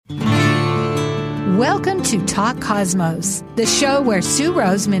Welcome to Talk Cosmos, the show where Sue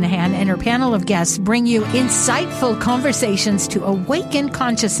Rose Minahan and her panel of guests bring you insightful conversations to awaken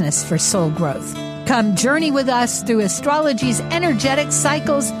consciousness for soul growth. Come journey with us through astrology's energetic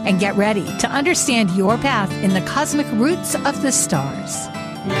cycles and get ready to understand your path in the cosmic roots of the stars.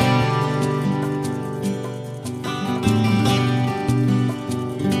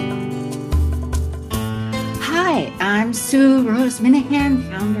 Hi, I'm Sue Rose Minahan,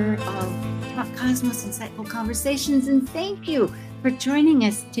 founder of Talk Cosmos Insightful Conversations, and thank you for joining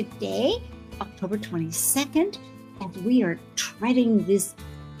us today, October 22nd, and we are treading this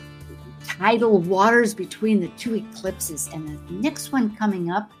tidal waters between the two eclipses, and the next one coming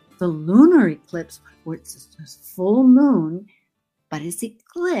up, the lunar eclipse, where it's a full moon, but it's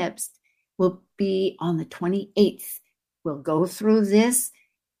eclipsed, will be on the 28th. We'll go through this.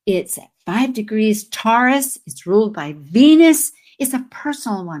 It's at 5 degrees Taurus. It's ruled by Venus. It's a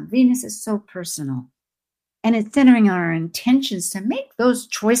personal one. Venus is so personal. And it's centering on our intentions to make those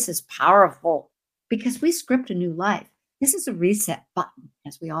choices powerful because we script a new life. This is a reset button,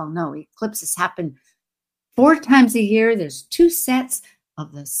 as we all know. Eclipses happen 4 times a year. There's 2 sets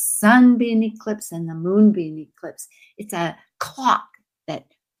of the sun being eclipsed and the moon being eclipsed. It's a clock that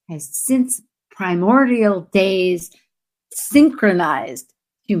has since primordial days synchronized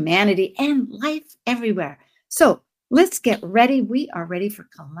humanity and life everywhere. So let's get ready. We are ready for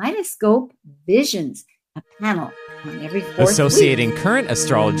Kaleidoscope Visions, a panel on every 4th associating week. Current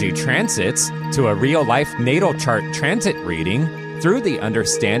astrology transits to a real-life natal chart transit reading through the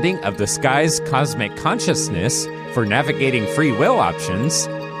understanding of the sky's cosmic consciousness for navigating free will options.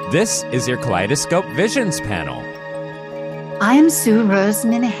 This is your Kaleidoscope Visions panel. I am Sue Rose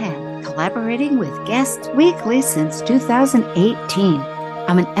Minahan, collaborating with guests weekly since 2018.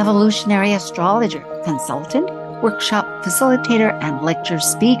 I'm an evolutionary astrologer, consultant, workshop facilitator, and lecture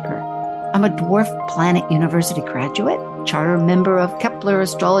speaker. I'm a Dwarf Planet University graduate, charter member of Kepler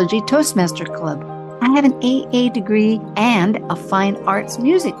Astrology Toastmaster Club. I have an AA degree and a fine arts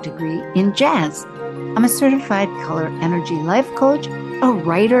music degree in jazz. I'm a certified color energy life coach, a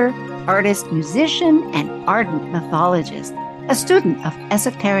writer, artist, musician, and ardent mythologist, a student of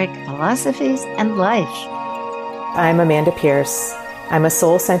esoteric philosophies and life. I'm Amanda Pierce. I'm a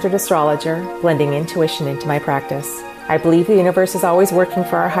soul-centered astrologer, blending intuition into my practice. I believe the universe is always working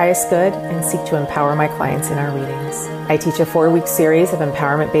for our highest good and seek to empower my clients in our readings. I teach a 4-week series of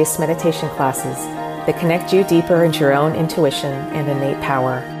empowerment-based meditation classes that connect you deeper into your own intuition and innate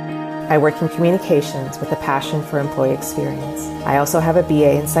power. I work in communications with a passion for employee experience. I also have a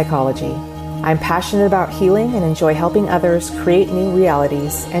BA in psychology. I'm passionate about healing and enjoy helping others create new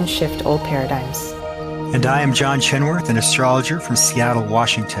realities and shift old paradigms. And I am John Chenworth, an astrologer from Seattle,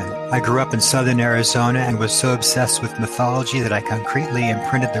 Washington. I grew up in southern Arizona and was so obsessed with mythology that I concretely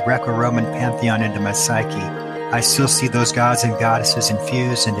imprinted the Greco-Roman pantheon into my psyche. I still see those gods and goddesses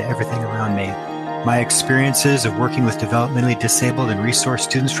infused into everything around me. My experiences of working with developmentally disabled and resource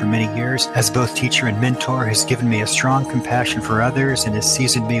students for many years as both teacher and mentor has given me a strong compassion for others and has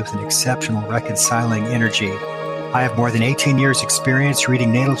seasoned me with an exceptional reconciling energy. I have more than 18 years experience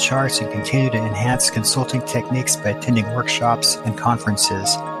reading natal charts and continue to enhance consulting techniques by attending workshops and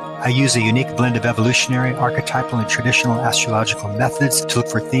conferences. I use a unique blend of evolutionary, archetypal, and traditional astrological methods to look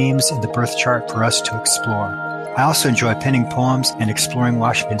for themes in the birth chart for us to explore. I also enjoy penning poems and exploring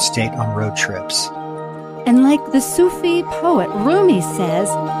Washington State on road trips. And like the Sufi poet Rumi says,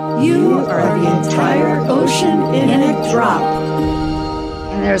 you are the entire ocean in a drop.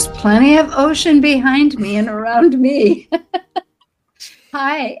 And there's plenty of ocean behind me and around me.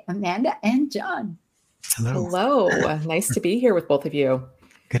 Hi, Amanda and John. Hello. Nice to be here with both of you.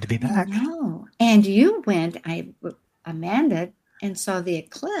 Good to be back. No. And you went, Amanda, and saw the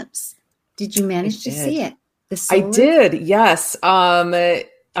eclipse. Did you manage to see it? I did, yes. I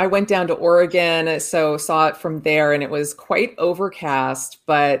went down to Oregon, so saw it from there, and it was quite overcast,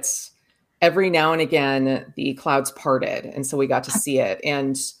 but every now and again, the clouds parted, and so we got to see it.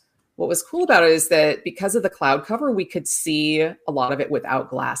 And what was cool about it is that because of the cloud cover, we could see a lot of it without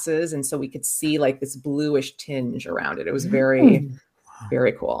glasses, and so we could see like this bluish tinge around it. It was very,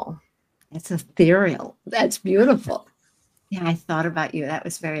 very cool. It's ethereal. That's beautiful. Yeah, I thought about you. That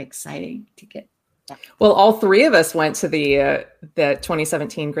was very exciting to get. Well, all 3 of us went to the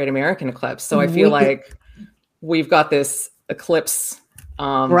 2017 Great American Eclipse, so I feel like we've got this eclipse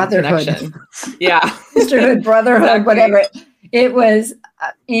brotherhood connection. Yeah. Sisterhood, brotherhood, Exactly. whatever. It was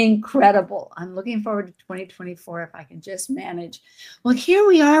incredible. I'm looking forward to 2024 if I can just manage. Well, here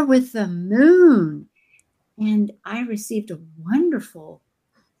we are with the moon. And I received a wonderful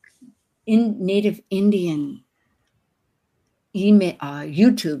native Indian email,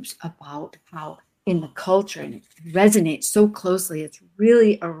 YouTubes about how in the culture, and it resonates so closely. It's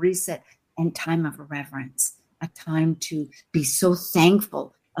really a reset and time of reverence, a time to be so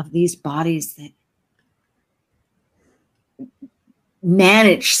thankful of these bodies that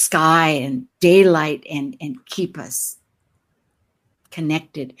manage sky and daylight and keep us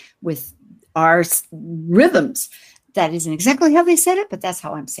connected with our rhythms. That isn't exactly how they said it, but that's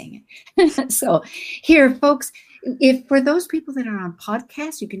how I'm saying it. So here, folks, if for those people that are on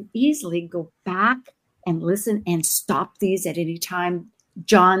podcasts, you can easily go back and listen and stop these at any time.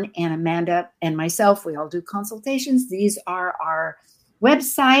 John and Amanda and myself, we all do consultations. These are our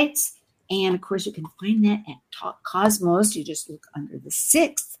websites. And of course, you can find that at Talk Cosmos. You just look under the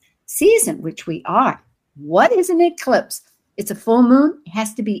 6th season, which we are. What is an eclipse? It's a full moon. It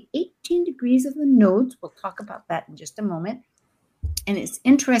has to be 18 degrees of the nodes. We'll talk about that in just a moment. And it's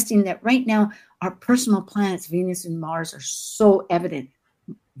interesting that right now, our personal planets, Venus and Mars, are so evident.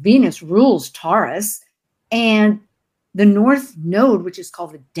 Venus rules Taurus, and the North Node, which is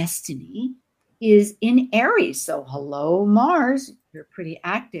called the Destiny, is in Aries. So hello, Mars, you're pretty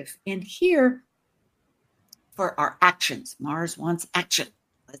active. And here for our actions, Mars wants action.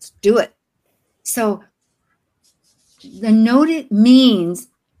 Let's do it. So the node, it means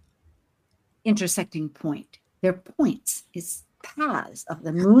intersecting point. They're points. It's paths of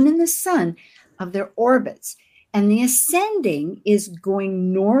the moon and the sun of their orbits. And the ascending is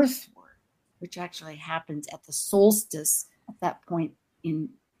going northward, which actually happens at the solstice at that point in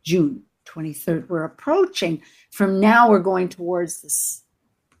June 23rd. We're approaching, from now we're going towards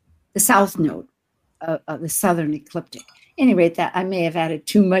the south node of the southern ecliptic. At any rate, that I may have added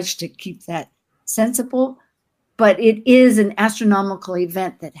too much to keep that sensible, but it is an astronomical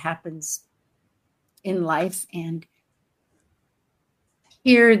event that happens in life. And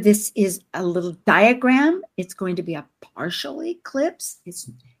here, this is a little diagram. It's going to be a partial eclipse. It's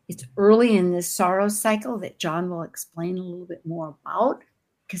early in this Saros cycle that John will explain a little bit more about,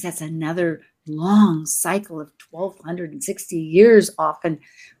 because that's another long cycle of 1,260 years, often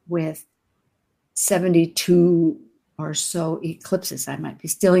with 72 or so eclipses. I might be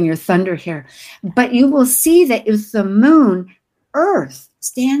stealing your thunder here. But you will see that if the moon, Earth,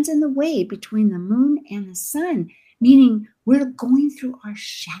 stands in the way between the moon and the sun, meaning we're going through our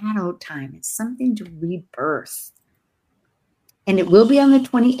shadow time. It's something to rebirth. And it will be on the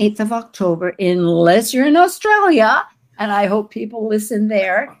 28th of October, unless you're in Australia. And I hope people listen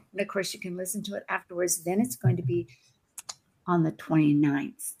there. And of course, you can listen to it afterwards. Then it's going to be on the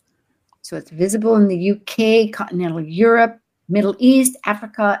 29th. So it's visible in the UK, continental Europe, Middle East,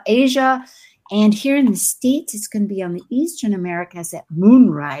 Africa, Asia. And here in the States, it's going to be on the Eastern Americas at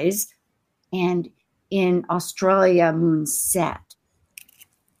moonrise, and in Australia, moonset.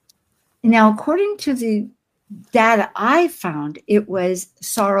 Now, according to the data I found, it was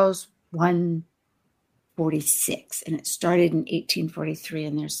Saros 146, and it started in 1843,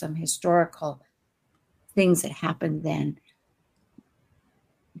 and there's some historical things that happened then.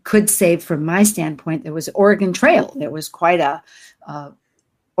 Could say, from my standpoint, there was Oregon Trail. There was quite a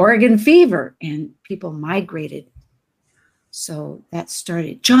Oregon fever, and people migrated. So that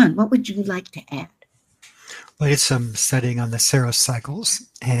started. John, what would you like to add? Well, I did some studying on the Saros cycles,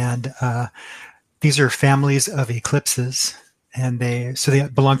 and these are families of eclipses, and they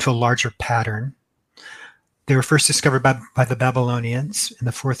belong to a larger pattern. They were first discovered by the Babylonians in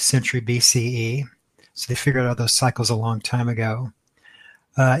the 4th century BCE, so they figured out those cycles a long time ago.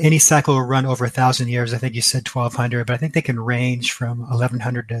 Any cycle will run over 1,000 years. I think you said 1,200, but I think they can range from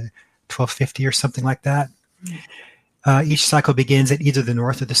 1,100 to 1,250 or something like that. Each cycle begins at either the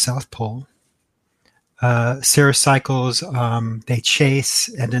North or the South Pole. Saros cycles, they chase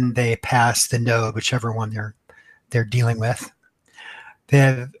and then they pass the node, whichever one they're dealing with. They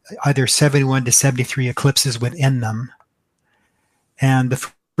have either 71 to 73 eclipses within them. And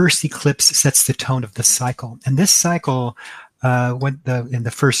the first eclipse sets the tone of the cycle. And this cycle, in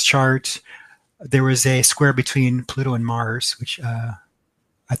the first chart, there was a square between Pluto and Mars, which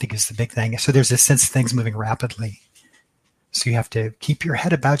I think is the big thing. So there's a sense of things moving rapidly. So you have to keep your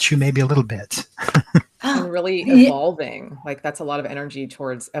head about you maybe a little bit. And really evolving. Like, that's a lot of energy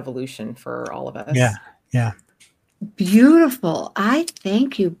towards evolution for all of us. Yeah. Beautiful. I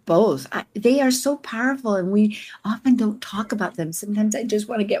thank you both. They are so powerful, and we often don't talk about them. Sometimes I just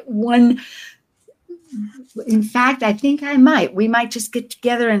want to get one. In fact, I think we might just get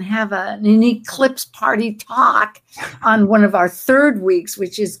together and have an eclipse party talk on one of our third weeks,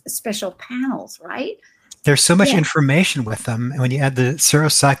 which is special panels, right? There's so much information with them. And when you add the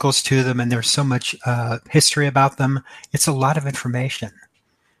Saros cycles to them, and there's so much history about them, it's a lot of information.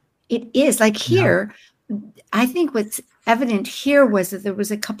 It is. Like here, I think what's evident here was that there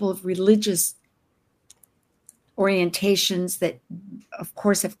was a couple of religious orientations that, of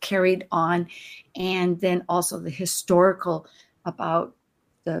course, have carried on, and then also the historical about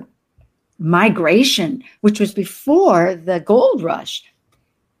the migration, which was before the gold rush.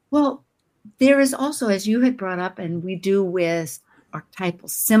 Well, there is also, as you had brought up, and we do with archetypal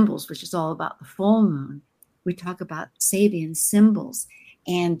symbols, which is all about the full moon, we talk about Sabian symbols.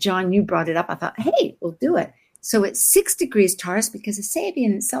 And John, you brought it up. I thought, hey, we'll do it. So it's 6 degrees Taurus, because the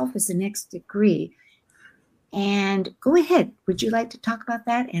Sabian itself is the next degree. And go ahead. Would you like to talk about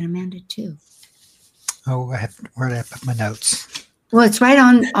that? And Amanda, too. Oh, where did I put my notes? Well, it's right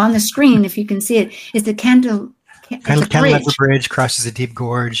on the screen, if you can see it. It's the cantilever bridge crosses a deep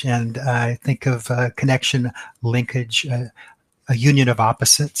gorge, and I think of connection, linkage, a union of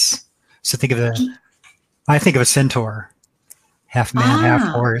opposites. So I think of a centaur, half man,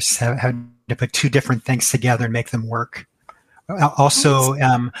 half horse, having to put two different things together and make them work. Also,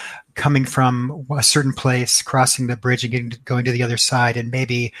 coming from a certain place, crossing the bridge and going to the other side, and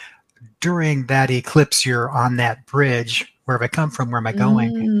maybe during that eclipse, you're on that bridge. Where have I come from? Where am I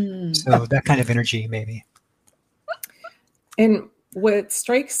going? So that kind of energy, maybe. And what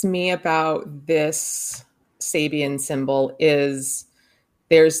strikes me about this Sabian symbol is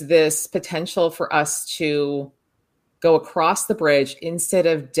there's this potential for us to go across the bridge instead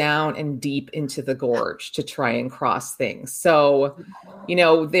of down and deep into the gorge to try and cross things. So,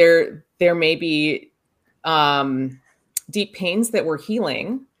 there may be deep pains that we're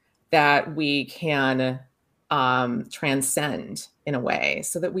healing that we can transcend in a way,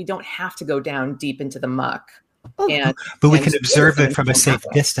 so that we don't have to go down deep into the muck. But we can observe it from a safe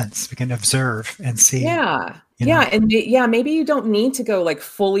distance. We can observe and see. Maybe you don't need to go like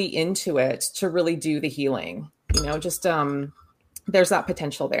fully into it to really do the healing. There's that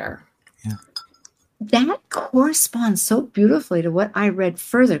potential there. Yeah. That corresponds so beautifully to what I read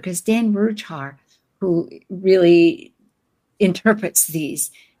further, because Dan Rujhar, who really interprets these,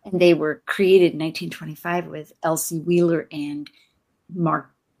 and they were created in 1925 with Elsie Wheeler and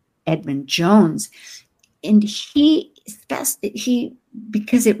Mark Edmund Jones. And he,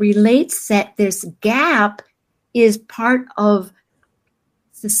 because it relates that this gap is part of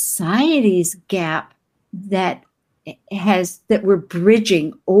society's gap that we're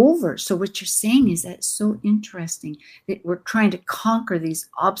bridging over. So what you're saying is that it's so interesting that we're trying to conquer these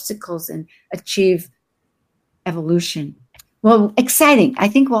obstacles and achieve evolution. Well, exciting. I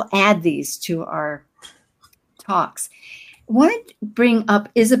think we'll add these to our talks. I wanted to bring up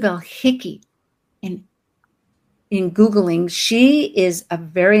Isabel Hickey. And in Googling, she is a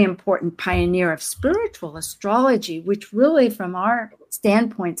very important pioneer of spiritual astrology, which really, from our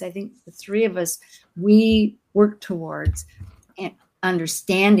standpoints, I think the three of us, we work towards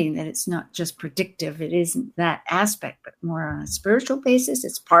understanding that it's not just predictive. It isn't that aspect, but more on a spiritual basis.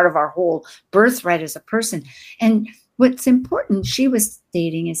 It's part of our whole birthright as a person. And what's important, she was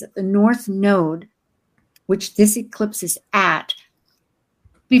stating, is that the North Node, which this eclipse is at,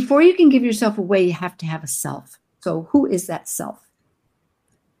 before you can give yourself away, you have to have a self. So who is that self?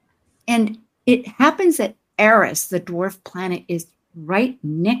 And it happens that Eris, the dwarf planet, is right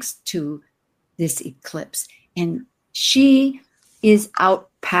next to this eclipse. And she is out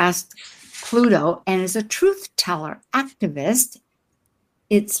past Pluto and is a truth teller activist.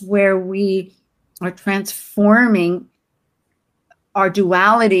 It's where we are transforming our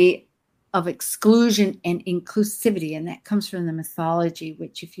duality of exclusion and inclusivity. And that comes from the mythology,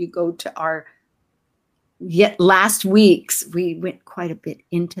 which if you go to our last week's, we went quite a bit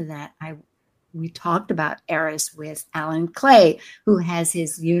into that. We talked about Eris with Alan Clay, who has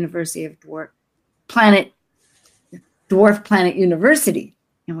his University of Dwarf Planet University,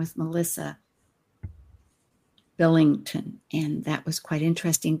 and with Melissa Billington. And that was quite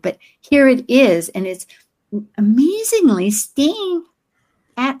interesting. But here it is, and it's amazingly staying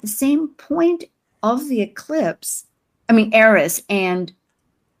at the same point of the eclipse. Eris and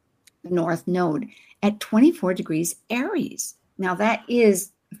the North Node at 24 degrees Aries. Now that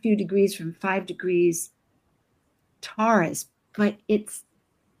is a few degrees from 5 degrees Taurus, but it's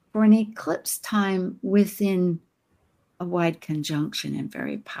for an eclipse time within a wide conjunction and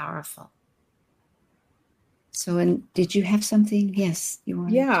very powerful. So, did you have something? Yes, you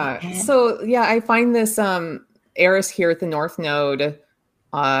wanted to add? So I find this Eris here at the North Node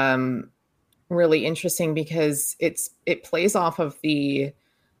really interesting, because it plays off of the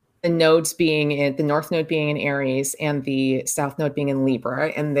nodes being in the North Node being in Aries and the South Node being in Libra,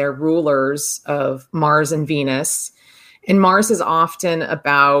 and they're rulers of Mars and Venus. And Mars is often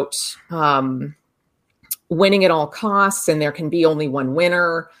about winning at all costs, and there can be only one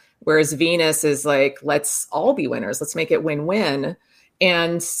winner. Whereas Venus is like, let's all be winners. Let's make it win-win.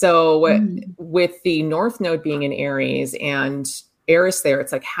 And so with the North Node being in Aries and Eris there,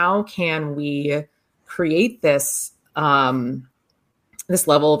 it's like, how can we create this this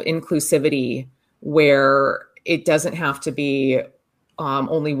level of inclusivity where it doesn't have to be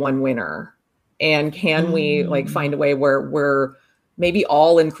only one winner? And can we like find a way where we're maybe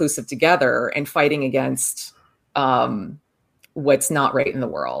all inclusive together and fighting against what's not right in the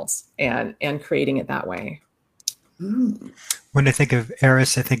world and creating it that way? When I think of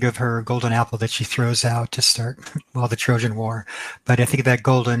Eris, I think of her golden apple that she throws out to start, well, the Trojan War. But I think of that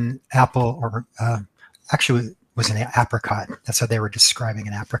golden apple, or actually it was an apricot. That's how they were describing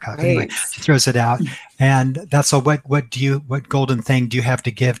an apricot. Right. Anyway, she throws it out, and that's all. What golden thing do you have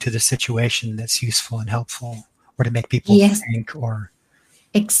to give to the situation that's useful and helpful, or to make people think? Or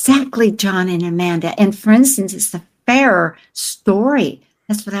exactly, John and Amanda. And for instance, it's the fairer story.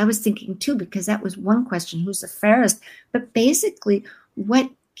 That's what I was thinking too, because that was one question: who's the fairest? But basically, what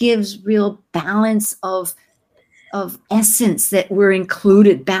gives real balance of essence that we're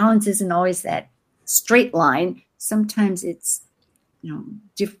included? Balance isn't always that straight line. Sometimes it's,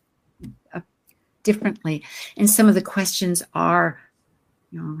 differently. And some of the questions are,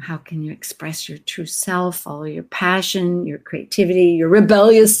 how can you express your true self, follow your passion, your creativity, your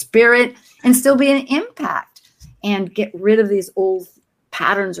rebellious spirit, and still be an impact, and get rid of these old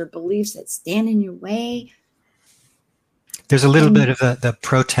patterns or beliefs that stand in your way. There's a little bit of the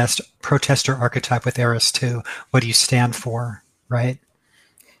protester archetype with Eris too. What do you stand for, right?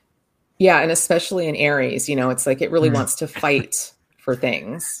 Yeah, and especially in Aries, it's like it really wants to fight for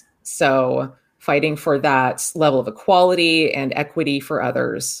things. So fighting for that level of equality and equity for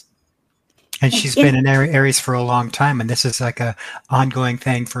others. And she's been in Aries for a long time, and this is like a ongoing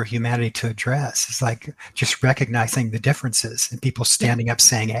thing for humanity to address. It's like just recognizing the differences and people standing up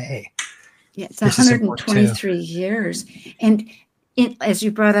saying, hey. Yeah, it's 123 years. And as you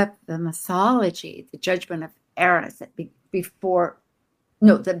brought up the mythology, the judgment of Eris, the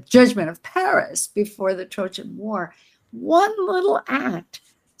judgment of Paris before the Trojan War, one little act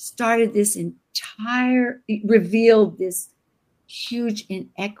started this revealed this huge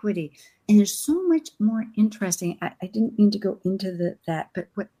inequity. And there's so much more interesting. I didn't mean to go into that, but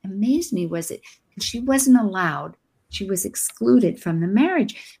what amazed me was that she wasn't allowed, she was excluded from the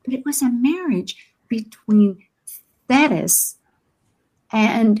marriage, but it was a marriage between Thetis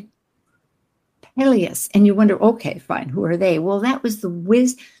and Peleus. And you wonder, okay, fine, who are they? Well, that was the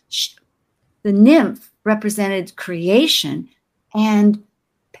nymph represented creation, and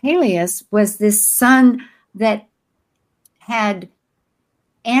Peleus was this son that had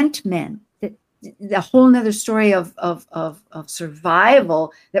ant-men, the whole nother story of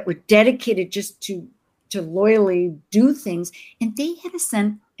survival, that were dedicated just to loyally do things. And they had a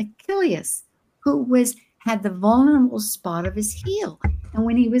son, Achilles, who had the vulnerable spot of his heel. And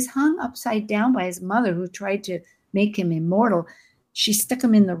when he was hung upside down by his mother, who tried to make him immortal, she stuck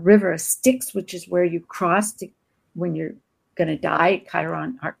him in the river of Styx, which is where you cross when you're going to die.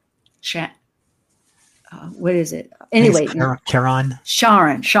 Chiron, what is it? Anyway, Charon,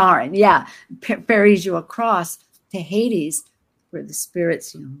 yeah, ferries you across to Hades, where the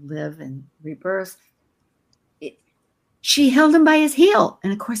spirits live and rebirth. She held him by his heel,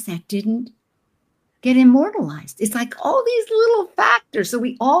 and of course that didn't get immortalized. It's like all these little factors. So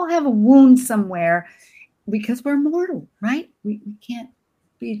we all have a wound somewhere because we're mortal, right? We can't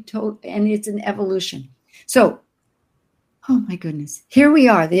be told, and it's an evolution. So, oh my goodness, here we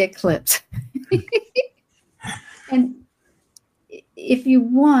are, the eclipse. And if you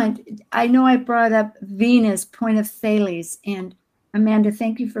want, I know I brought up Venus, point of Thales, and Amanda,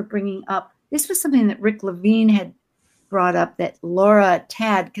 thank you for bringing up. This was something that Rick Levine had brought up, that Laura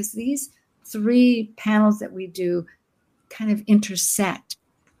Tad, because these 3 panels that we do kind of intersect.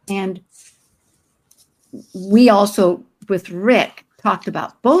 And we also, with Rick, talked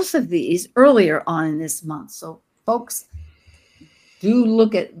about both of these earlier on in this month. So folks, do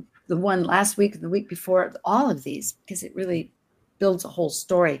look at the one last week and the week before, all of these, because it really builds a whole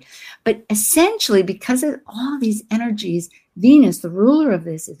story. But essentially, because of all these energies, Venus, the ruler of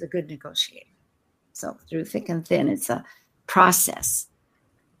this, is a good negotiator. So through thick and thin, it's a process.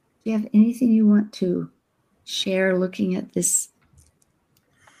 Do you have anything you want to share looking at this?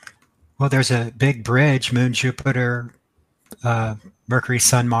 Well, there's a big bridge, Moon, Jupiter, Mercury,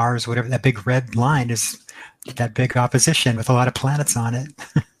 Sun, Mars, whatever. That big red line is that big opposition with a lot of planets on it.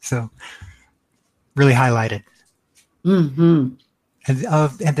 So really highlighted. Mm-hmm.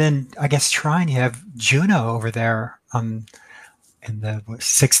 And then I guess trine, you have Juno over there in the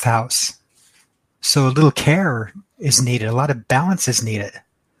 6th house. So a little care is needed. A lot of balance is needed.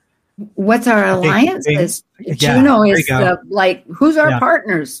 what's our alliances? Yeah, Juno is like, who's our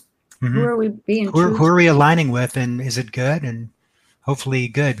partners? Mm-hmm. Who are we being who are we aligning with, and is it good? And hopefully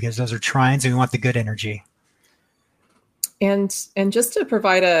good, because those are trines and we want the good energy. And just to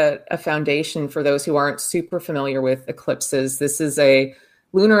provide a foundation for those who aren't super familiar with eclipses, this is a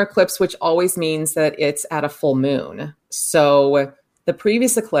lunar eclipse, which always means that it's at a full moon. So the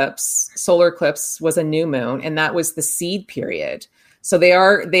previous eclipse, solar eclipse, was a new moon, and that was the seed period. So they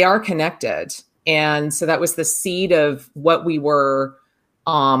are connected. And so that was the seed of what we were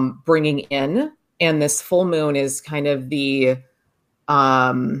bringing in. And this full moon is kind of the,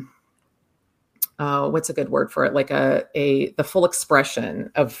 what's a good word for it? Like the full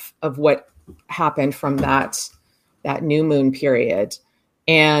expression of what happened from that new moon period.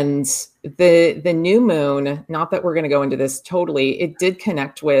 And the new moon, not that we're going to go into this totally, it did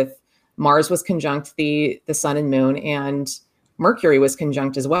connect with Mars was conjunct the sun and moon, and Mercury was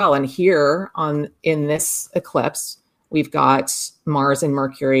conjunct as well. And here in this eclipse, we've got Mars and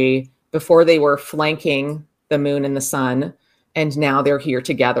Mercury before they were flanking the moon and the sun, and now they're here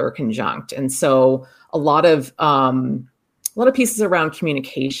together conjunct. And so a lot of pieces around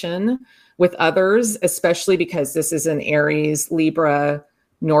communication with others, especially because this is an Aries, Libra,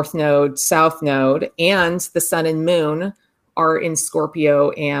 North Node, South Node, and the sun and moon are in Scorpio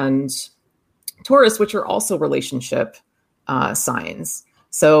and Taurus, which are also relationship signs.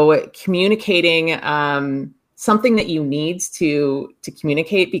 So communicating something that you need to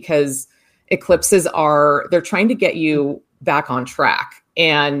communicate, because eclipses they're trying to get you back on track.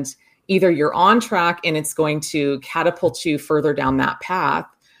 And either you're on track and it's going to catapult you further down that path,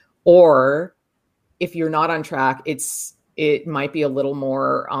 or if you're not on track, it might be a little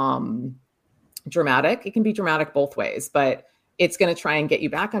more dramatic. It can be dramatic both ways, but it's going to try and get you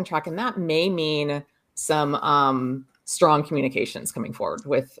back on track. And that may mean some strong communications coming forward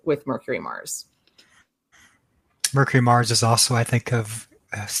with Mercury Mars. Mercury Mars is also, I think, of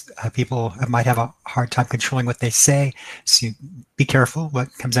people might have a hard time controlling what they say. So be careful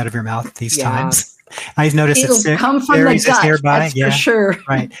what comes out of your mouth these times. I've noticed it'll come from Ceres the gut, nearby. That's for sure.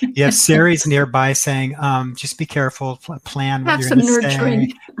 Right. You have Ceres nearby saying, just be careful, plan what you're going to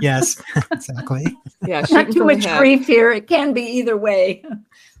say. Yes, exactly. Yeah, not too much grief here. It can be either way.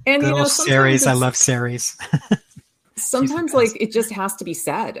 And good old Ceres, I love Ceres. Sometimes like it just has to be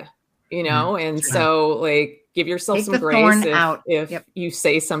said, and so like give yourself some grace if you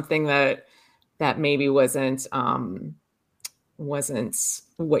say something that maybe wasn't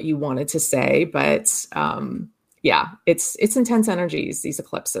what you wanted to say, but it's intense energies, these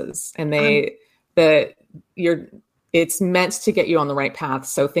eclipses, and it's meant to get you on the right path.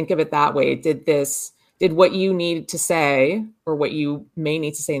 So think of it that way. Did what you needed to say, or what you may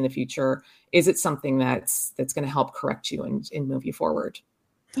need to say in the future, is it something that's going to help correct you and move you forward?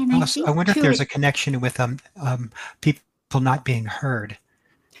 And I wonder if there's a connection with people not being heard.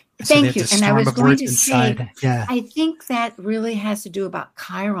 Thank you. And I was going to say, I think that really has to do about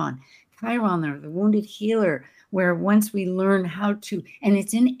Chiron, or the wounded healer, where once we learn how to, and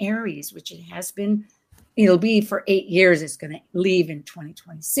it's in Aries, which it'll be for 8 years. It's going to leave in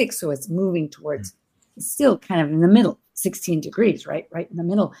 2026. So it's moving towards, it's still kind of in the middle, 16 degrees, right in the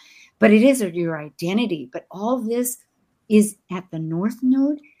middle. But it is your identity. But all this is at the North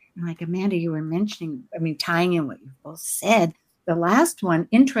Node. And like Amanda, you were mentioning, tying in what you both said, the last one,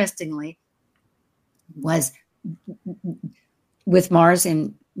 interestingly, was with Mars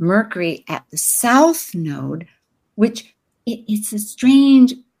and Mercury at the South Node, which it's a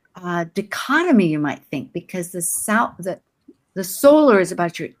strange dichotomy, you might think, because the solar is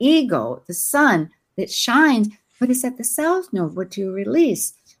about your ego, the sun that shines, but it's at the South Node, what you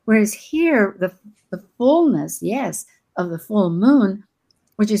release. Whereas here, the fullness, of the full moon,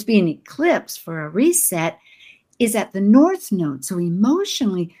 which is being eclipsed for a reset, is at the North Node. So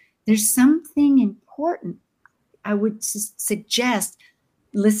emotionally, there's something important, I would suggest,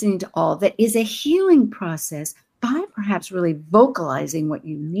 listening to all, that is a healing process by perhaps really vocalizing what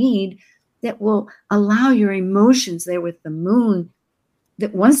you need, that will allow your emotions there with the moon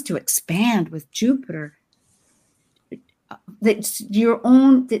that wants to expand with Jupiter, that's your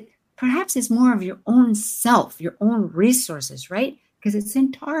own, that perhaps is more of your own self, your own resources, right? Because it's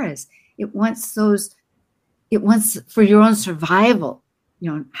in Taurus. It wants for your own survival,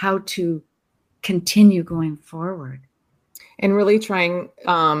 how to continue going forward. And really trying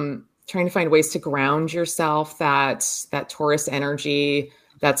to find ways to ground yourself, that Taurus energy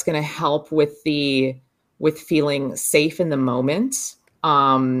that's going to help with feeling safe in the moment,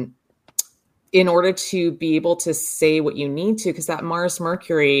 in order to be able to say what you need to, because that Mars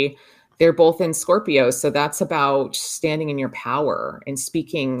Mercury, they're both in Scorpio. So that's about standing in your power and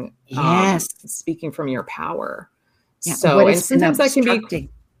speaking, speaking from your power. Yeah. So, and sometimes that can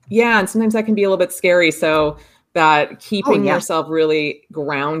be, and sometimes that can be a little bit scary. So that keeping yourself really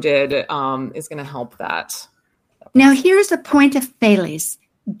grounded is going to help that. Now, here's a point of Thales.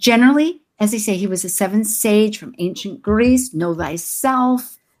 Generally, as they say, he was a seventh sage from ancient Greece, know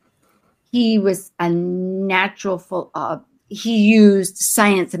thyself. He was a natural, he used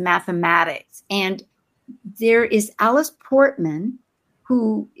science and mathematics. And there is Alice Portman,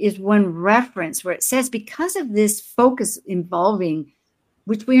 who is one reference where it says, because of this focus involving,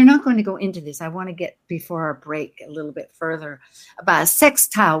 which we are not going to go into this, I want to get before our break a little bit further, about a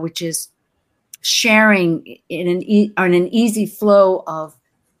sextile, which is sharing in an easy flow of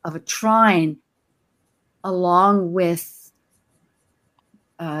a trine along with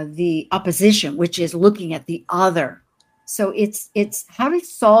the opposition, which is looking at the other. So it's how to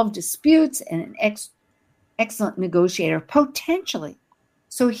solve disputes and an excellent negotiator, potentially.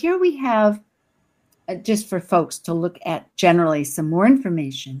 So here we have, just for folks to look at generally some more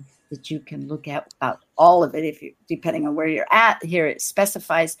information that you can look at about all of it, if you, depending on where you're at. Here it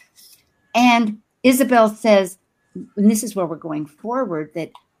specifies. And Isabel says, and this is where we're going forward,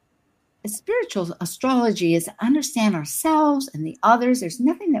 that spiritual astrology is to understand ourselves and the others. There's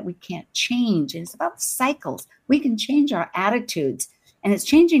nothing that we can't change. And it's about cycles. We can change our attitudes. And it's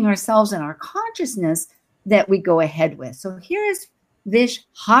changing ourselves and our consciousness that we go ahead with. So here is Vish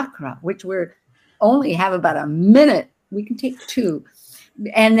Hakra, which we're only have about a minute. We can take 2.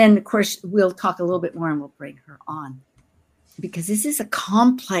 And then, of course, we'll talk a little bit more and we'll bring her on. Because this is a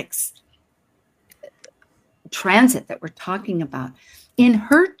complex transit that we're talking about. In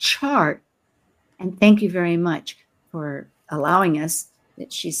her chart, and thank you very much for allowing us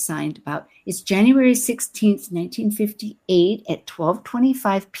that she's signed about, it's January 16th, 1958 at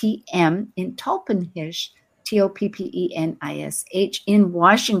 12:25 p.m. in Toppenhish, Toppennish, in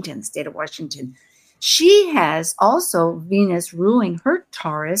Washington, state of Washington. She has also Venus ruling her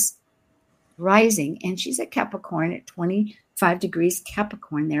Taurus rising, and she's a Capricorn at 25 degrees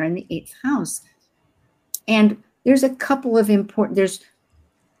Capricorn there in the 8th house. And there's a couple of there's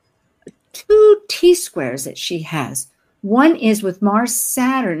 2 T-squares that she has. One is with Mars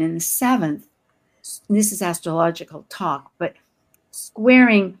Saturn in the 7th. This is astrological talk, but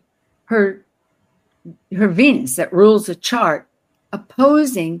squaring her Venus that rules the chart,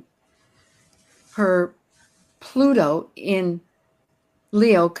 opposing her Pluto in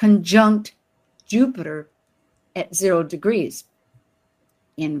Leo conjunct Jupiter at 0 degrees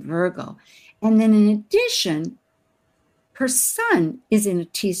in Virgo. And then in addition, her sun is in a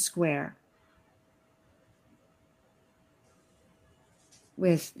T-square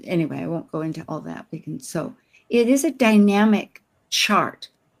with, anyway, I won't go into all that. So it is a dynamic chart.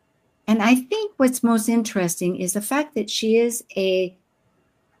 And I think what's most interesting is the fact that she is a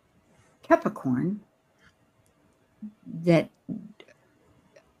Capricorn, that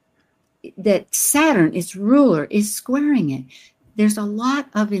Saturn, its ruler, is squaring it. There's a lot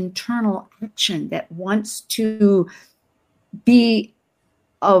of internal action that wants to be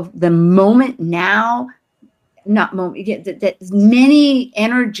of the moment now, not moment, that many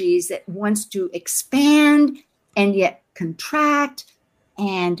energies that wants to expand and yet contract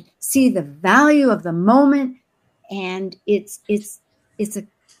and see the value of the moment. And it's a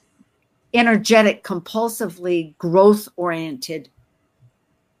energetic, compulsively growth-oriented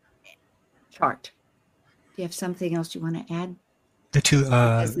chart. Do you have something else you want to add? The two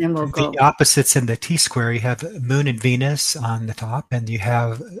the opposites in the T-square, you have Moon and Venus on the top, and you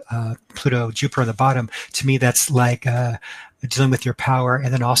have Pluto, Jupiter on the bottom. To me, that's like dealing with your power,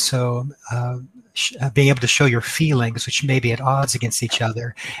 and then also being able to show your feelings, which may be at odds against each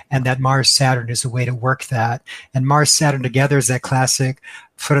other. And that Mars-Saturn is a way to work that. And Mars-Saturn together is that classic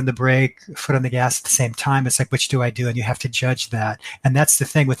foot on the brake, foot on the gas at the same time. It's like, which do I do? And you have to judge that. And that's the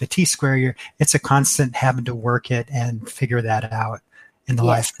thing with the T-square. It's a constant having to work it and figure that out in the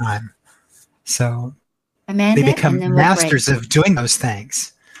lifetime. So Amanda, they become masters of doing those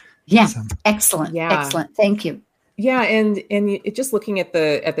things. Yeah. So. Excellent. Yeah. Excellent. Thank you. Yeah, and just looking at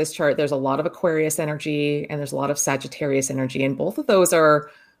this chart, there's a lot of Aquarius energy and there's a lot of Sagittarius energy, and both of those are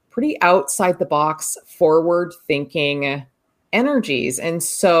pretty outside the box, forward thinking energies. And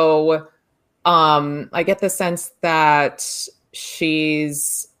so I get the sense that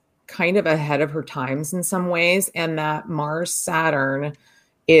she's kind of ahead of her times in some ways, and that Mars Saturn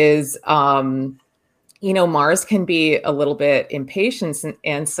is Mars can be a little bit impatient,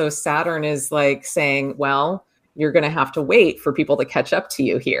 and so Saturn is like saying, well, you're going to have to wait for people to catch up to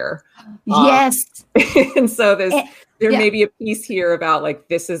you here. Yes. And so there may be a piece here about like,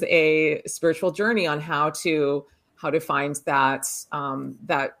 this is a spiritual journey on how to find that,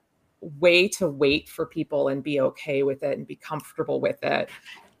 that way to wait for people and be okay with it and be comfortable with it.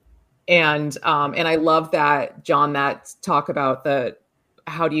 And I love that, John, that talk about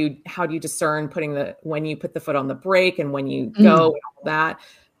how do you discern when you put the foot on the brake and when you go and all that,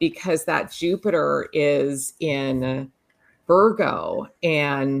 because that Jupiter is in Virgo,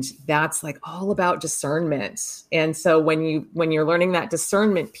 and that's like all about discernment. And so when you're learning that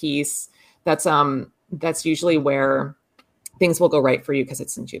discernment piece, that's usually where things will go right for you because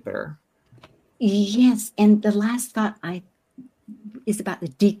it's in Jupiter. Yes. And the last thought is about the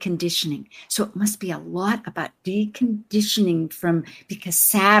deconditioning. So it must be a lot about deconditioning because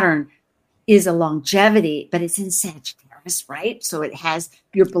Saturn is a longevity, but it's in Sagittarius, right? So it has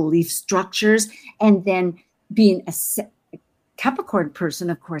your belief structures. And then being a Capricorn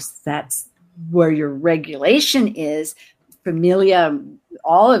person, of course, that's where your regulation is, familia,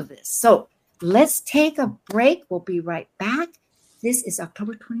 all of this. So let's take a break. We'll be right back. This is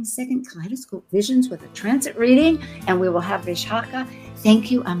October 22nd, Kaleidoscope Visions with a transit reading, and we will have Vishaka. Thank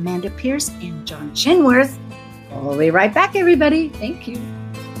you, Amanda Pierce and John Chinworth. We'll be right back, everybody. Thank you.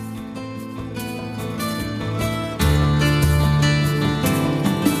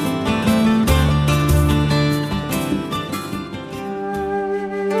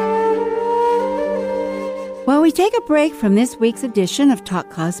 While we take a break from this week's edition of Talk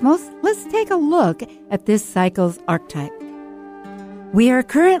Cosmos, let's take a look at this cycle's archetype. We are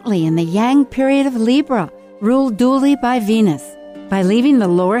currently in the Yang period of Libra, ruled dually by Venus. By leaving the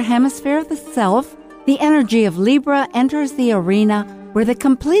lower hemisphere of the self, the energy of Libra enters the arena where the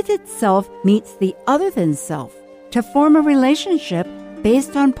completed self meets the other than self to form a relationship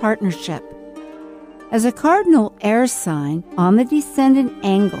based on partnership. As a cardinal air sign on the descendant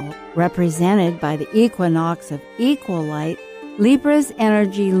angle, represented by the equinox of equal light, Libra's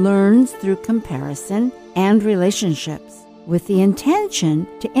energy learns through comparison and relationships, with the intention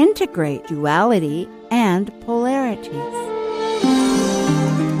to integrate duality and polarities.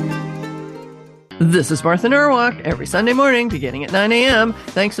 This is Martha Norwalk. Every Sunday morning, beginning at 9 a.m.,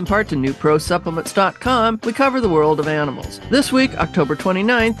 thanks in part to NewProSupplements.com, we cover the world of animals. This week, October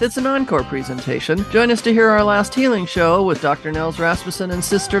 29th, it's an encore presentation. Join us to hear our last healing show with Dr. Nels Rasmussen and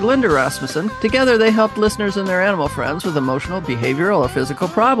Sister Linda Rasmussen. Together, they helped listeners and their animal friends with emotional, behavioral, or physical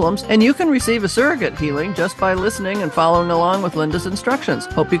problems, and you can receive a surrogate healing just by listening and following along with Linda's instructions.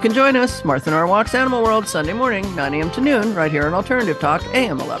 Hope you can join us. Martha Norwalk's Animal World, Sunday morning, 9 a.m. to noon, right here on Alternative Talk,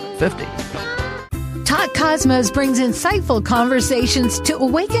 AM 1150. Talk Cosmos brings insightful conversations to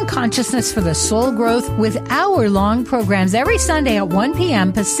awaken consciousness for the soul growth with hour-long programs every Sunday at 1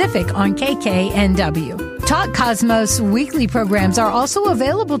 p.m. Pacific on KKNW. Talk Cosmos weekly programs are also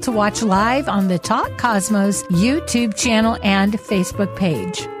available to watch live on the Talk Cosmos YouTube channel and Facebook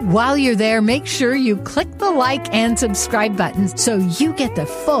page. While you're there, make sure you click the like and subscribe buttons so you get the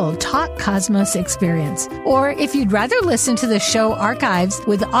full Talk Cosmos experience. Or if you'd rather listen to the show archives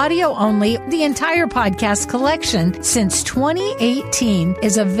with audio only, the entire podcast collection since 2018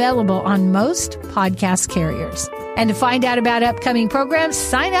 is available on most podcast carriers. And to find out about upcoming programs,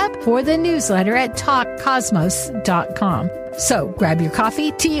 sign up for the newsletter at talkcosmos.com. So grab your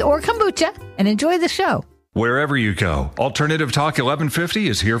coffee, tea, or kombucha and enjoy the show. Wherever you go, Alternative Talk 1150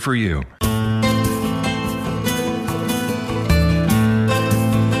 is here for you.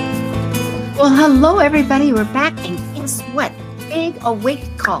 Well, hello, everybody. We're back. And guess what? Big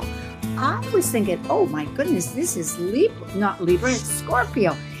awake call. I was thinking, oh, my goodness, this is not Libra, it's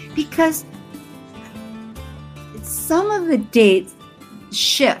Scorpio. Because some of the dates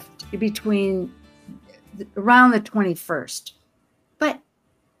shift between around the 21st, but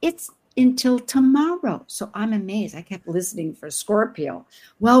it's until tomorrow. So I'm amazed. I kept listening for Scorpio.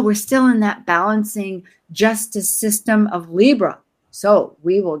 Well, we're still in that balancing justice system of Libra. So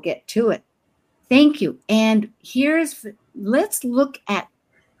we will get to it. Thank you. And let's look at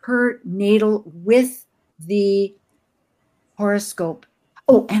her natal with the horoscope.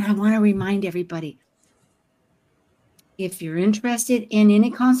 Oh, and I want to remind everybody, if you're interested in any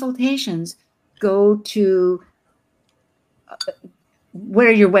consultations, go to, what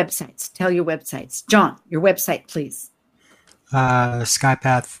are your websites? Tell your websites. John, your website, please.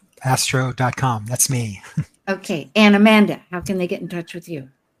 skypathastro.com. That's me. Okay. And Amanda, how can they get in touch with you?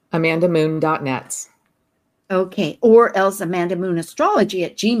 amandamoon.net. Okay. Or else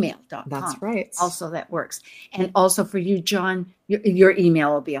amandamoonastrology@gmail.com. That's right. Also, that works. And also for you, John, your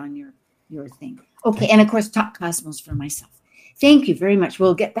email will be on your thing. Okay, and of course, Talk Cosmos for myself. Thank you very much.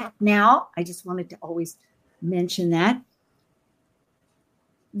 We'll get back now. I just wanted to always mention that.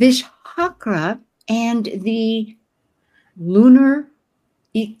 Vishakra and the lunar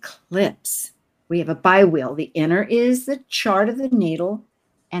eclipse. We have a biwheel. The inner is the chart of the natal,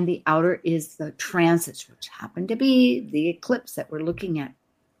 and the outer is the transits, which happen to be the eclipse that we're looking at.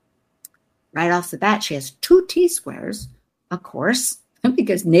 Right off the bat, she has 2 T-squares, of course,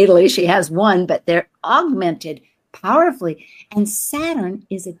 because natally she has 1, but they're augmented powerfully. And Saturn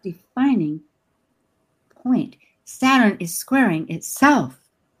is a defining point. Saturn is squaring itself,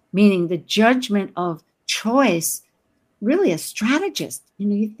 meaning the judgment of choice, really a strategist.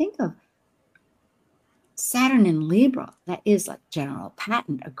 You think of Saturn in Libra, that is like General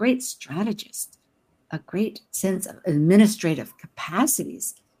Patton, a great strategist, a great sense of administrative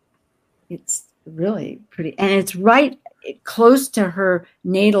capacities. It's really pretty. And it's right close to her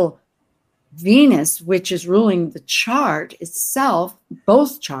natal Venus, which is ruling the chart itself,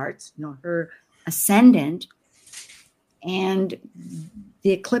 both charts, her ascendant and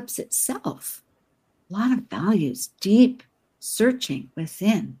the eclipse itself. A lot of values, deep searching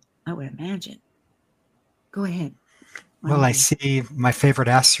within, I would imagine. Go ahead. Well, I see my favorite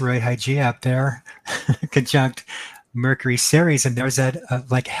asteroid Hygeia up there, conjunct Mercury Ceres, and there's that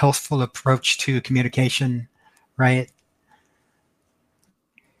like healthful approach to communication, right?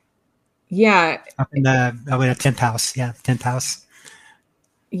 Yeah. Up in the 10th house. Yeah, 10th house.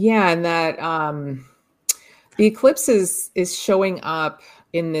 Yeah, and that the eclipse is showing up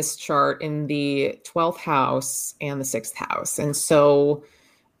in this chart in the 12th house and the 6th house. And so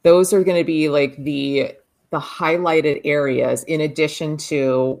those are going to be like the highlighted areas in addition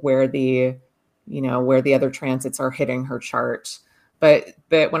to where the other transits are hitting her chart. But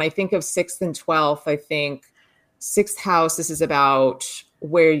when I think of 6th and 12th, I think 6th house, this is about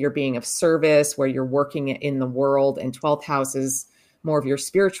where you're being of service, where you're working in the world, and 12th house is more of your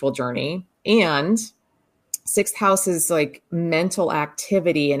spiritual journey. And 6th house is like mental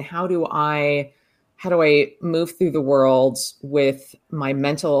activity and how do I move through the world with my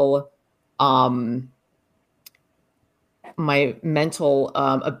mental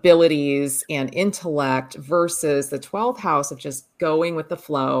abilities and intellect versus the 12th house of just going with the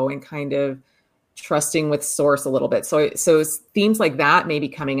flow and kind of trusting with source a little bit. So themes like that may be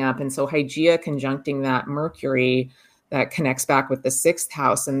coming up. And so Hygeia conjuncting that Mercury that connects back with the 6th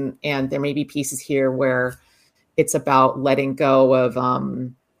house. And there may be pieces here where it's about letting go of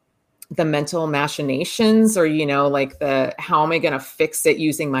the mental machinations or, like how am I going to fix it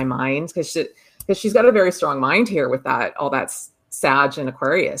using my mind? Because she's got a very strong mind here with all that Sag and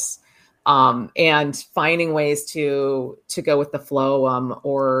Aquarius, and finding ways to go with the flow,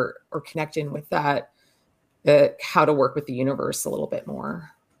 or connecting with that, how to work with the universe a little bit more.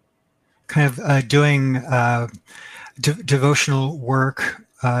 Kind of doing devotional work,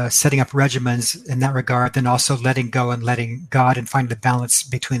 setting up regimens in that regard, then also letting go and letting God and find the balance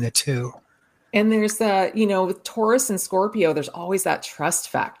between the two. And there's with Taurus and Scorpio, there's always that trust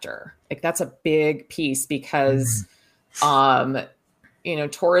factor. Like that's a big piece because,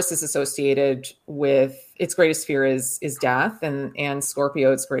 Taurus is associated with its greatest fear is death, and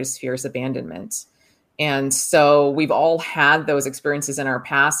Scorpio, its greatest fear is abandonment. And so we've all had those experiences in our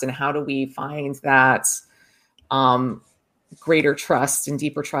past. And how do we find that greater trust and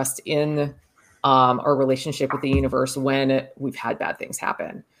deeper trust in our relationship with the universe when we've had bad things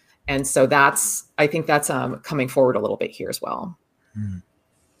happen? And so I think that's coming forward a little bit here as well.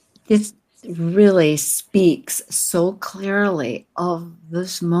 This really speaks so clearly of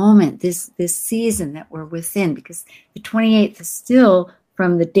this moment, this season that we're within, because the 28th is still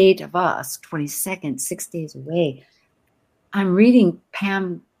from the date of us, 22nd, 6 days away. I'm reading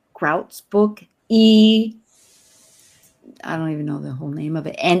Pam Grout's book, I don't even know the whole name of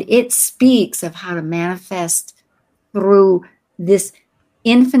it. And it speaks of how to manifest through this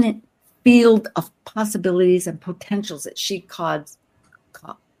infinite field of possibilities and potentials that she calls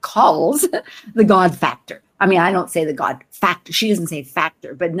the God factor. I mean, I don't say the God factor. She doesn't say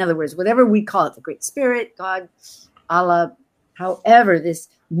factor, but in other words, whatever we call it, the Great Spirit, God, Allah, however, this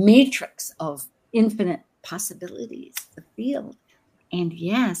matrix of infinite possibilities, the field. And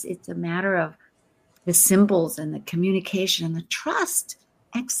yes, it's a matter of the symbols and the communication and the trust.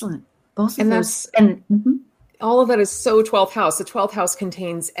 Excellent. Both of those. All of that is so 12th house. The 12th house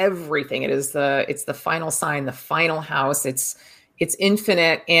contains everything. It's the final sign, the final house. It's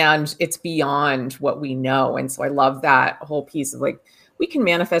infinite and it's beyond what we know. And so I love that whole piece of like, we can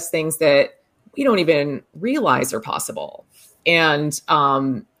manifest things that we don't even realize are possible. And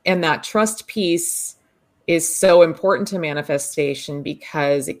that trust piece is so important to manifestation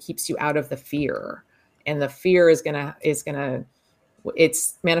because it keeps you out of the fear. And the fear is gonna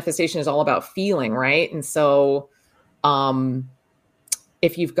it's manifestation is all about feeling, right? And so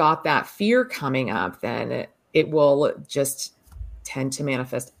if you've got that fear coming up, then it will just tend to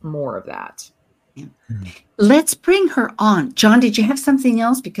manifest more of that. Yeah. Let's bring her on. John, did you have something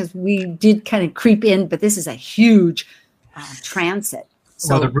else? Because we did kind of creep in, but this is a huge transit.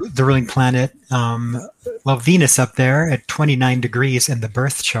 So, well, the ruling planet, Venus up there at 29 degrees in the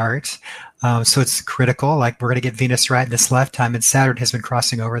birth chart. So it's critical. Like, we're going to get Venus right in this lifetime, and Saturn has been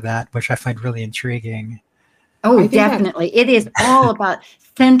crossing over that, which I find really intriguing. Oh, definitely. It is all about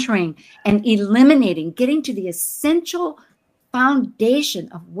centering and eliminating, getting to the essential foundation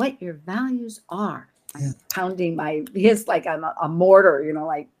of what your values are. Yeah. I'm pounding his like I'm a mortar,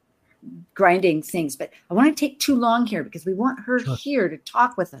 like grinding things. But I want to take too long here because we want her here to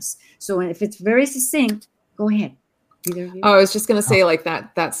talk with us. So if it's very succinct, go ahead. Either of you. Oh, I was just going to say like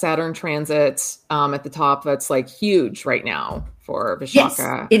that Saturn transit at the top, that's like huge right now for Vishaka.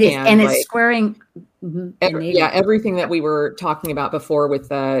 Yes, it is. And it's squaring. Everything that we were talking about before with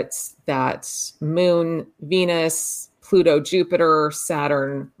that moon, Venus, Pluto, Jupiter,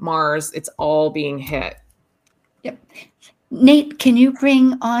 Saturn, Mars, it's all being hit. Yep. Nate, can you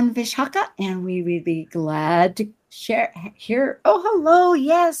bring on Vishaka? And we would be glad to share here. Oh, hello.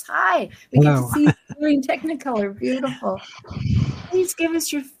 Yes. Hi. We get to see you doing Technicolor. Beautiful. Please give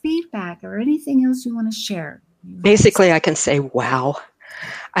us your feedback or anything else you want to share. Basically, I can say, wow.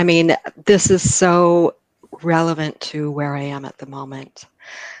 I mean, this is so relevant to where I am at the moment.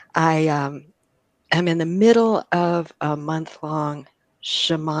 I am in the middle of a month-long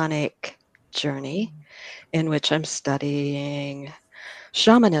shamanic journey in which I'm studying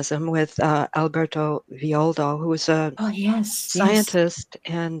shamanism with Alberto Violdo, who is a scientist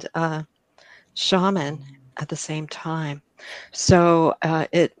and shaman at the same time. So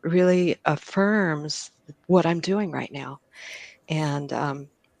it really affirms what I'm doing right now. And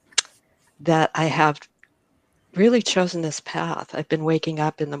that I have really chosen this path. I've been waking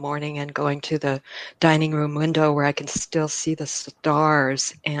up in the morning and going to the dining room window where I can still see the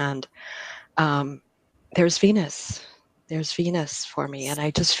stars. And there's Venus. There's Venus for me. And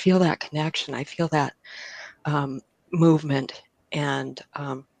I just feel that connection. I feel that movement. And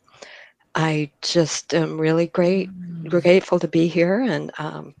I just am really grateful to be here. And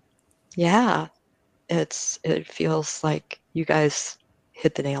it feels like you guys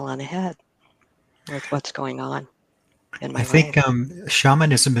hit the nail on the head with what's going on in my life. I think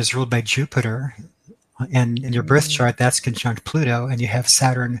shamanism is ruled by Jupiter, and in your birth chart, that's conjunct Pluto, and you have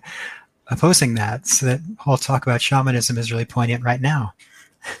Saturn opposing that. So that whole talk about shamanism is really poignant right now.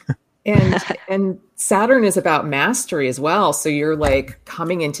 And Saturn is about mastery as well. So you're like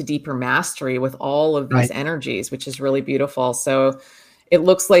coming into deeper mastery with all of these energies, which is really beautiful. So it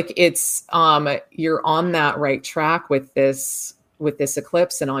looks like it's you're on that right track with this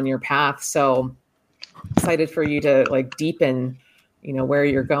eclipse and on your path. So excited for you to like deepen, where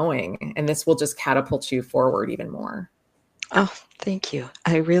you're going, and this will just catapult you forward even more. Oh, thank you.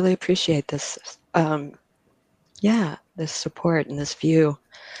 I really appreciate this. This support and this view,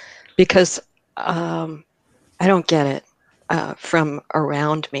 because I don't get it from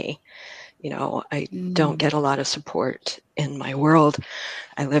around me. I don't get a lot of support in my world.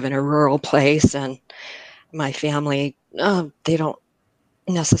 I live in a rural place, and my family, they don't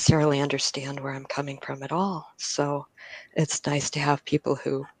necessarily understand where I'm coming from at all. So it's nice to have people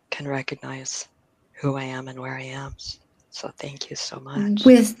who can recognize who I am and where I am. So thank you so much.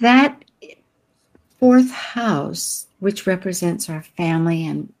 With that fourth house, which represents our family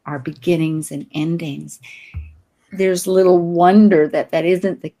and our beginnings and endings, there's little wonder that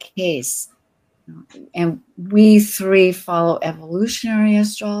isn't the case. And we three follow evolutionary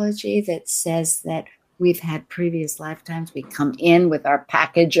astrology that says that we've had previous lifetimes. We come in with our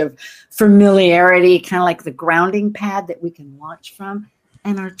package of familiarity, kind of like the grounding pad that we can launch from.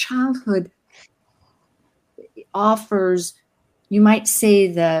 And our childhood offers, you might say,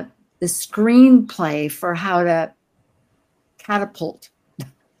 the screenplay for how to catapult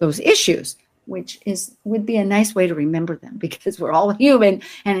those issues, which would be a nice way to remember them, because we're all human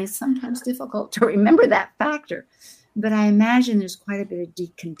and it's sometimes difficult to remember that factor. But I imagine there's quite a bit of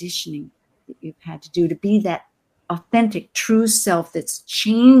deconditioning that you've had to do to be that authentic, true self that's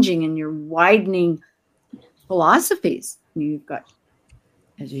changing in your widening philosophies. You've got,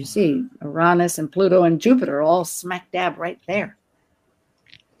 as you see, Uranus and Pluto and Jupiter all smack dab right there.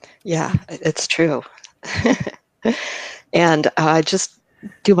 Yeah, it's true. And I just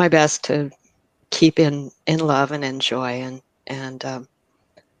do my best to keep in love and in joy, and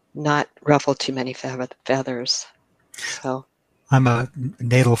not ruffle too many feathers. So I'm a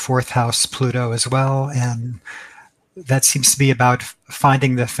natal fourth house Pluto as well, and that seems to be about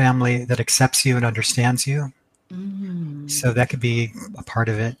finding the family that accepts you and understands you. So that could be a part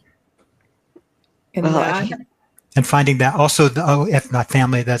of it. And Well, that, and finding that also, if not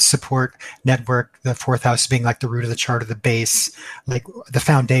family, that support network, the fourth house being like the root of the chart or the base, like the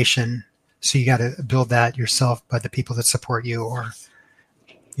foundation. So you got to build that yourself by the people that support you, or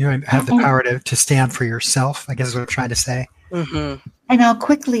have the power to stand for yourself, I guess is what I'm trying to say. Mm-hmm. And I'll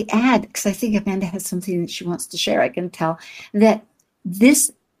quickly add, because I think Amanda has something that she wants to share. I can tell that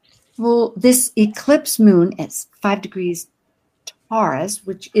this eclipse moon at 5 degrees Taurus,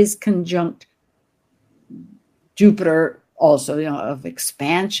 which is conjunct Jupiter, also of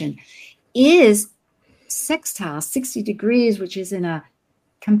expansion, is sextile 60 degrees, which is in a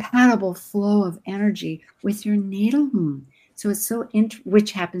compatible flow of energy with your natal moon. So it's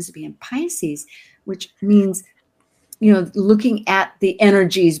which happens to be in Pisces, which means looking at the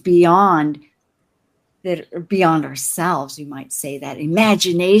energies beyond ourselves, you might say, that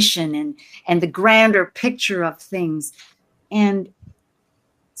imagination and the grander picture of things. And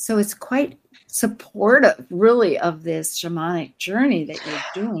so it's quite supportive, really, of this shamanic journey that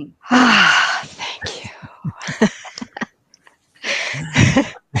you're doing. Thank you.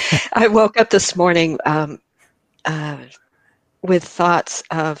 I woke up this morning with thoughts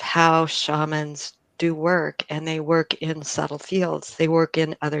of how shamans do work, and they work in subtle fields. They work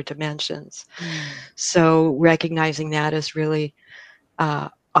in other dimensions. So recognizing that is really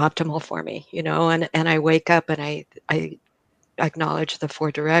optimal for me, and I wake up and I acknowledge the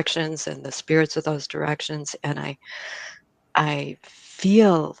 4 directions and the spirits of those directions, and I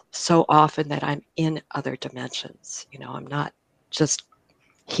feel so often that I'm in other dimensions. I'm not just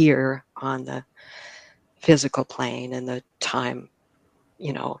here on the physical plane and the time,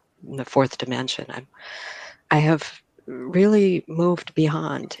 in the 4th dimension. I have really moved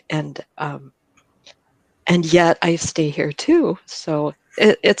beyond, and yet I stay here too. So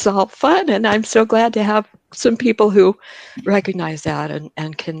it's all fun, and I'm so glad to have some people who recognize that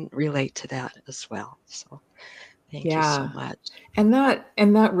and can relate to that as well. So thank you so much. And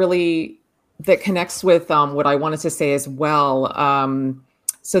that really connects with what I wanted to say as well.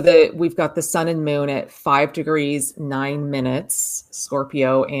 So that we've got the sun and moon at 5 degrees 9 minutes,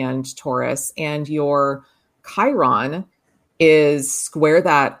 Scorpio and Taurus, and your Chiron is square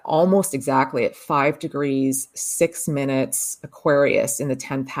that almost exactly at 5 degrees 6 minutes, Aquarius in the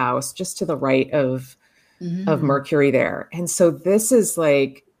 10th house, just to the right of Mercury there. And so this is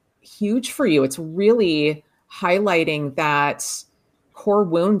like huge for you. It's really highlighting that core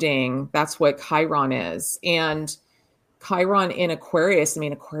wounding. That's what Chiron is. And Chiron in Aquarius,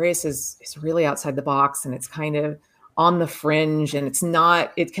 Aquarius is really outside the box, and it's kind of on the fringe, and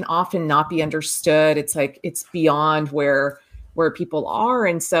it can often not be understood. It's like, it's beyond where people are.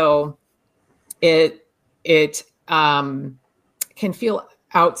 And so it can feel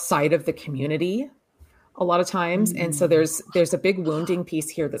outside of the community a lot of times. And so there's a big wounding piece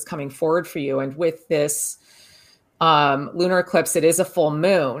here that's coming forward for you. And with this lunar eclipse, it is a full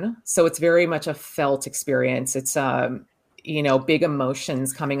moon. So it's very much a felt experience. It's, big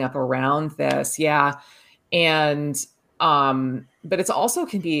emotions coming up around this. Yeah. And, but it's also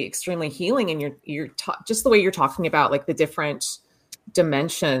can be extremely healing. And you're just the way you're talking about, like, the different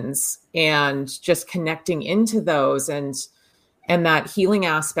dimensions and just connecting into those and that healing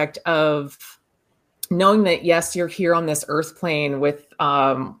aspect of knowing that, yes, you're here on this earth plane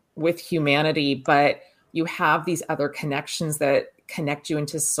with humanity, but you have these other connections that connect you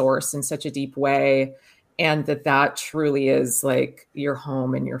into source in such a deep way. And that truly is like your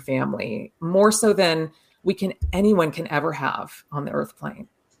home and your family, more so than anyone can ever have on the earth plane.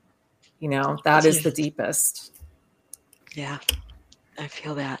 That is the deepest. Yeah, I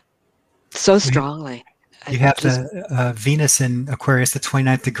feel that so strongly. You have the Venus in Aquarius, the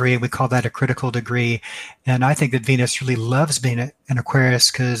 29th degree. We call that a critical degree. And I think that Venus really loves being in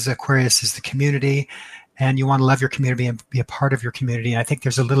Aquarius, because Aquarius is the community, and you want to love your community and be a part of your community. And I think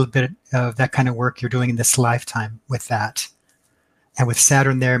there's a little bit of that kind of work you're doing in this lifetime with that. And with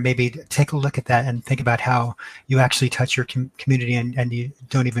Saturn there, maybe take a look at that and think about how you actually touch your community and you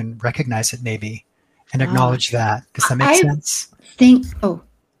don't even recognize it, maybe, and acknowledge that. Does that make sense?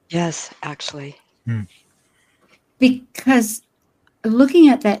 Yes, actually. Because looking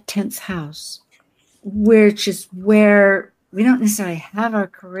at that 10th house, which is where we don't necessarily have our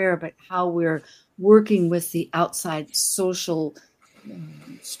career, but how we're working with the outside social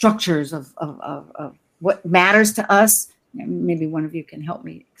structures of what matters to us. Maybe one of you can help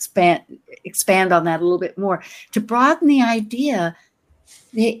me expand on that a little bit more, to broaden the idea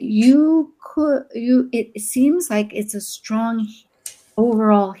that it seems like it's a strong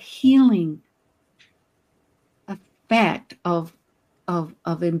overall healing respect, of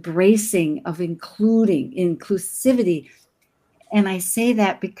embracing, of inclusivity. And I say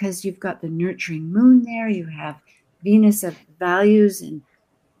that because you've got the nurturing moon there, you have Venus of values and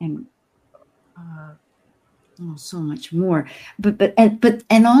so much more. But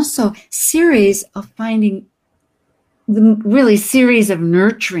also Ceres of finding the really series of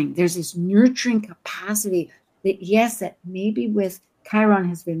nurturing. There's this nurturing capacity that, yes, that maybe with Chiron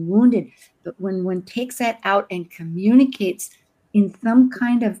has been wounded, but when one takes that out and communicates in some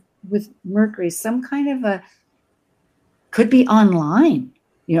kind of, with Mercury, some kind of a, could be online,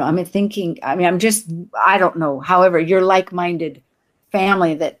 I don't know. However, your like-minded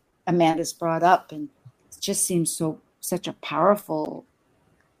family that Amanda's brought up, and it just seems such a powerful.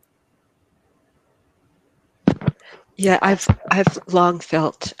 Yeah, I've long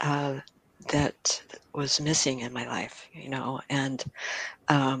felt that was missing in my life, and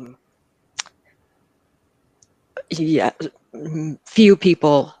few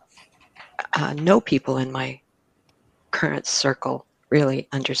people, no people in my current circle really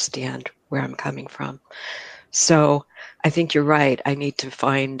understand where I'm coming from. So I think you're right. I need to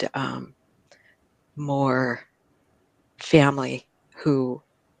find more family who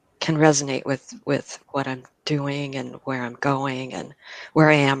can resonate with what I'm doing and where I'm going and where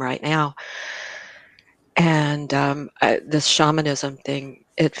I am right now. And this shamanism thing,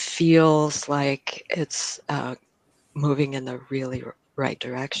 it feels like it's moving in the really right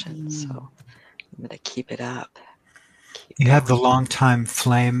direction. So I'm going to keep it up. You have the long-time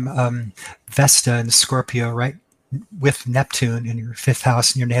flame Vesta in Scorpio, right, with Neptune in your 5th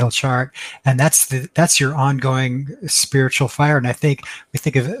house in your natal chart, and that's your ongoing spiritual fire. And I think we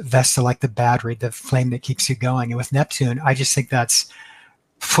think of Vesta like the battery, the flame that keeps you going. And with Neptune, I just think that's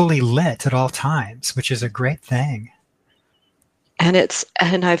fully lit at all times, which is a great thing. And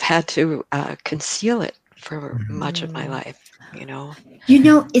I've had to conceal it for much of my life.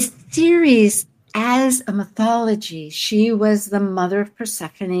 It's Ceres. As a mythology, she was the mother of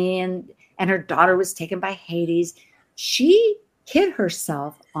Persephone, and her daughter was taken by Hades. She hid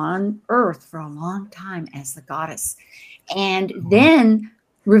herself on Earth for a long time as the goddess, and then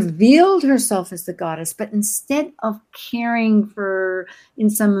revealed herself as the goddess. But instead of caring for in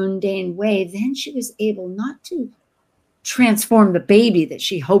some mundane way, then she was able not to transform the baby that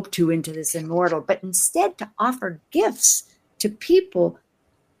she hoped to into this immortal, but instead to offer gifts to people.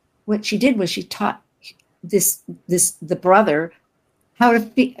 What she did was she taught the brother how to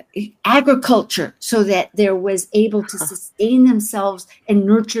feed agriculture, so that there was able to sustain themselves and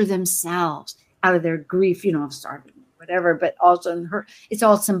nurture themselves out of their grief, of starving, whatever. But also in her, it's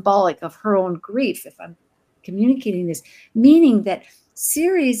all symbolic of her own grief. If I'm communicating this, meaning that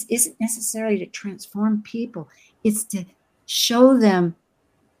Ceres isn't necessarily to transform people; it's to show them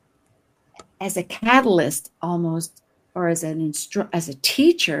as a catalyst, almost, or as a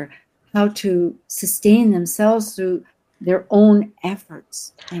teacher, how to sustain themselves through their own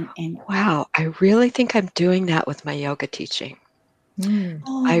efforts. And wow, I really think I'm doing that with my yoga teaching.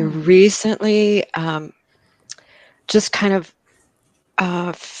 I recently just kind of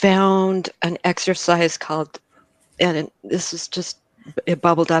found an exercise called, and this is just, it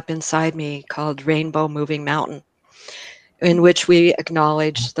bubbled up inside me, called Rainbow Moving Mountain, in which we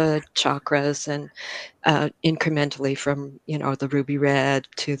acknowledge the chakras and incrementally from, the ruby red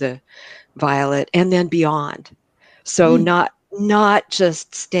to the violet and then beyond. So not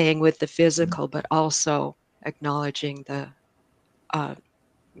just staying with the physical, but also acknowledging the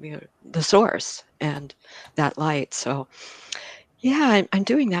source and that light. So yeah, I'm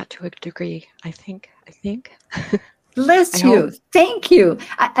doing that to a degree, I think. Bless you. Thank you.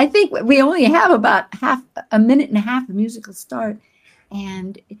 I think we only have about a minute and a half of musical start.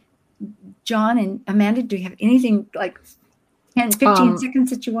 And John and Amanda, do you have anything like 10, 15 seconds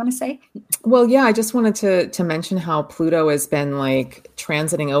that you want to say? Well, yeah, I just wanted to mention how Pluto has been like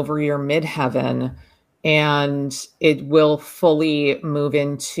transiting over your midheaven, and it will fully move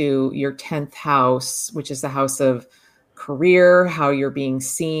into your 10th house, which is the house of career, how you're being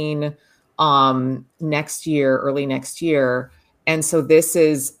seen, next year, early next year. And so this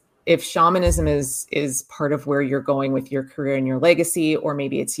is, if shamanism is part of where you're going with your career and your legacy, or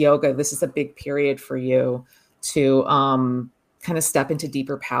maybe it's yoga, this is a big period for you to kind of step into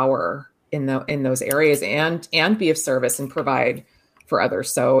deeper power in those areas and be of service and provide for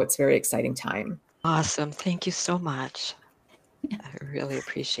others. So it's a very exciting time. Awesome. Thank you so much. I really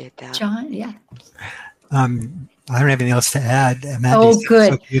appreciate that. John, yeah. I don't have anything else to add. Amanda's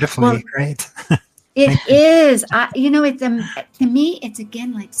good. So beautifully great. It is. To me, it's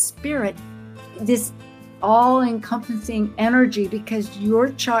again like spirit, this all-encompassing energy, because your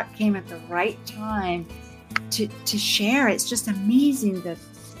chart came at the right time. to share. It's just amazing, the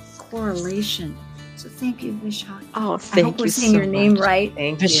correlation. So thank you, Vishaka. Oh, I thank hope you we're saying so your name much. right.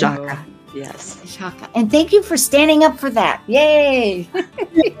 Thank Vishaka. you. Yes. Vishaka. And thank you for standing up for that. Yay!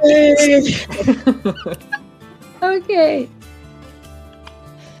 Okay.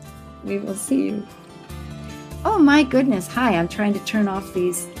 We will see you. Oh my goodness. Hi, I'm trying to turn off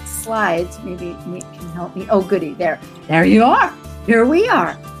these slides. Maybe Nick can help me. Oh, goody. There you are. Here we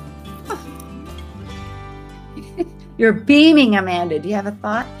are. You're beaming, Amanda. Do you have a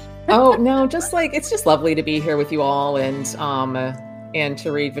thought? Oh, no, just like, it's just lovely to be here with you all and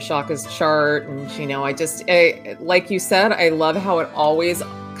to read Vishaka's chart. And, like you said, I love how it always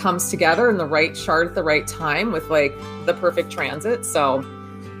comes together in the right chart at the right time with like the perfect transit. So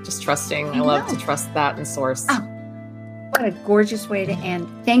just trusting. I love to trust that in source. Oh, what a gorgeous way to end.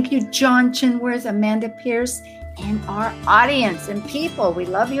 Thank you, John Chinworth, Amanda Pierce, and our audience and people. We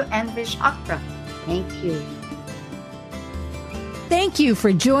love you, and Vishaka. Thank you. Thank you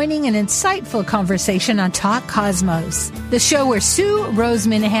for joining an insightful conversation on Talk Cosmos, the show where Sue Rose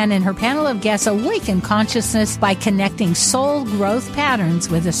Minahan and her panel of guests awaken consciousness by connecting soul growth patterns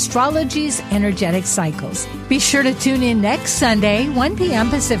with astrology's energetic cycles. Be sure to tune in next Sunday, 1 p.m.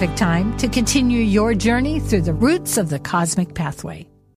 Pacific Time, to continue your journey through the roots of the cosmic pathway.